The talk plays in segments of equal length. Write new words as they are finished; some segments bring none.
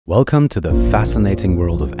Welcome to the fascinating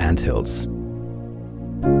world of anthills.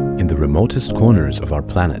 In the remotest corners of our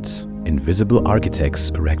planet, invisible architects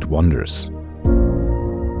erect wonders.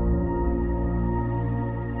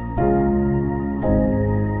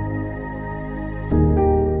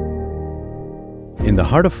 In the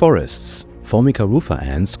heart of forests, Formica Rufa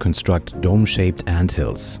ants construct dome-shaped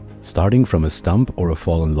anthills. Starting from a stump or a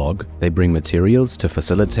fallen log, they bring materials to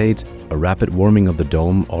facilitate a rapid warming of the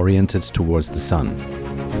dome oriented towards the sun.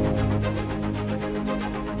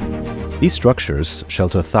 These structures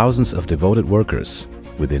shelter thousands of devoted workers.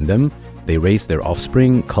 Within them, they raise their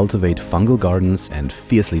offspring, cultivate fungal gardens, and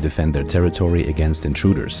fiercely defend their territory against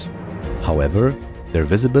intruders. However, their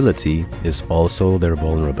visibility is also their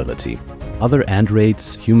vulnerability. Other ant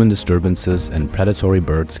raids, human disturbances, and predatory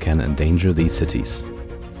birds can endanger these cities.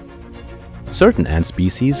 Certain ant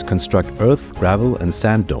species construct earth, gravel, and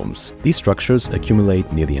sand domes. These structures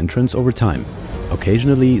accumulate near the entrance over time.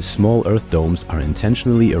 Occasionally, small earth domes are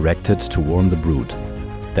intentionally erected to warm the brood.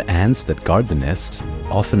 The ants that guard the nest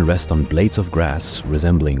often rest on blades of grass,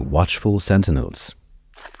 resembling watchful sentinels.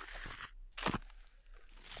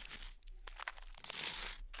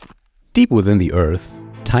 Deep within the earth,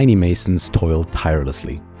 tiny masons toil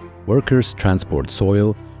tirelessly. Workers transport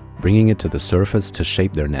soil, bringing it to the surface to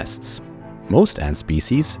shape their nests. Most ant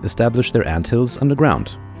species establish their anthills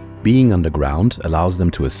underground. Being underground allows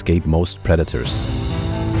them to escape most predators.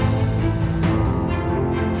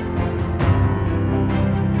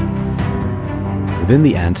 Within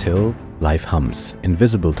the anthill, life hums,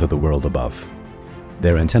 invisible to the world above.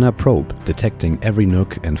 Their antennae probe, detecting every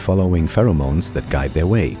nook and following pheromones that guide their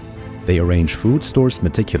way. They arrange food stores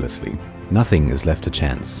meticulously. Nothing is left to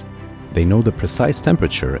chance. They know the precise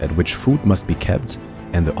temperature at which food must be kept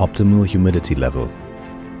and the optimal humidity level.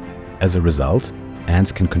 As a result,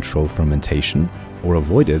 ants can control fermentation or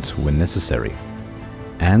avoid it when necessary.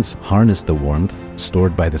 Ants harness the warmth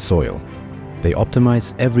stored by the soil. They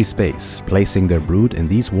optimize every space, placing their brood in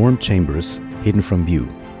these warm chambers hidden from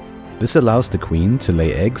view. This allows the queen to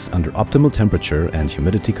lay eggs under optimal temperature and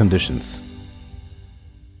humidity conditions.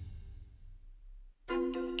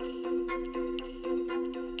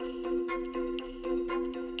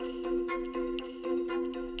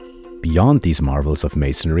 Beyond these marvels of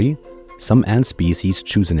masonry, some ant species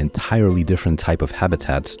choose an entirely different type of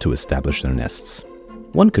habitat to establish their nests.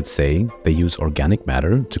 One could say they use organic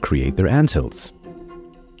matter to create their anthills.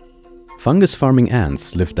 Fungus-farming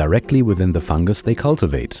ants live directly within the fungus they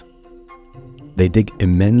cultivate. They dig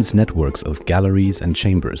immense networks of galleries and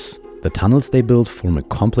chambers. The tunnels they build form a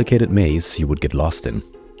complicated maze you would get lost in.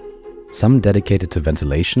 Some dedicated to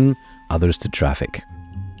ventilation, others to traffic.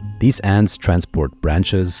 These ants transport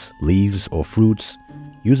branches, leaves, or fruits,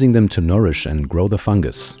 using them to nourish and grow the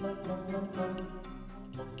fungus.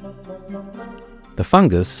 The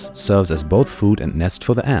fungus serves as both food and nest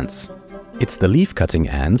for the ants. It's the leaf-cutting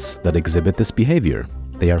ants that exhibit this behavior.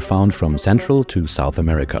 They are found from Central to South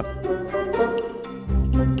America.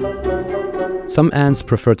 Some ants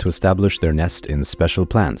prefer to establish their nest in special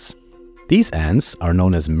plants. These ants are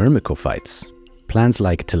known as Myrmecophytes. Plants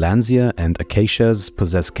like tillandsia and acacias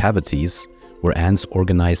possess cavities where ants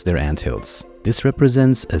organize their anthills. This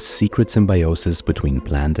represents a secret symbiosis between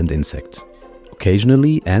plant and insect.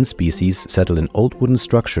 Occasionally, ant species settle in old wooden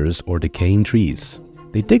structures or decaying trees.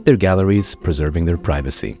 They dig their galleries, preserving their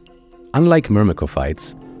privacy. Unlike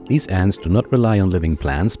Myrmecophytes, these ants do not rely on living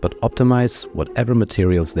plants but optimize whatever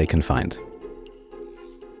materials they can find.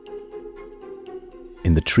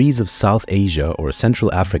 In the trees of South Asia or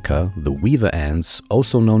Central Africa, the weaver ants,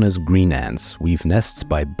 also known as green ants, weave nests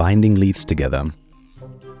by binding leaves together.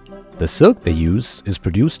 The silk they use is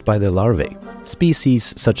produced by their larvae.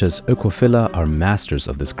 Species such as Oeocphylla are masters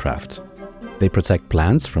of this craft. They protect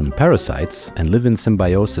plants from parasites and live in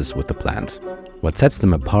symbiosis with the plant. What sets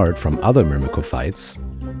them apart from other Myrmecophytes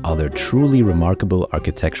are their truly remarkable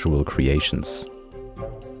architectural creations.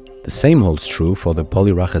 The same holds true for the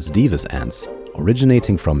Polyrhachis ants.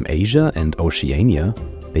 Originating from Asia and Oceania,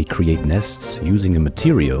 they create nests using a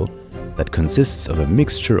material that consists of a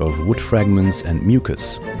mixture of wood fragments and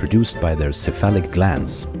mucus produced by their cephalic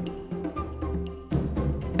glands.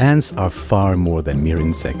 Ants are far more than mere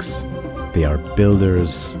insects. They are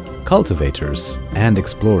builders, cultivators, and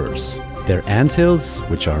explorers. Their anthills,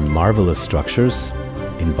 which are marvelous structures,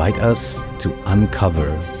 invite us to uncover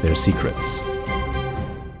their secrets.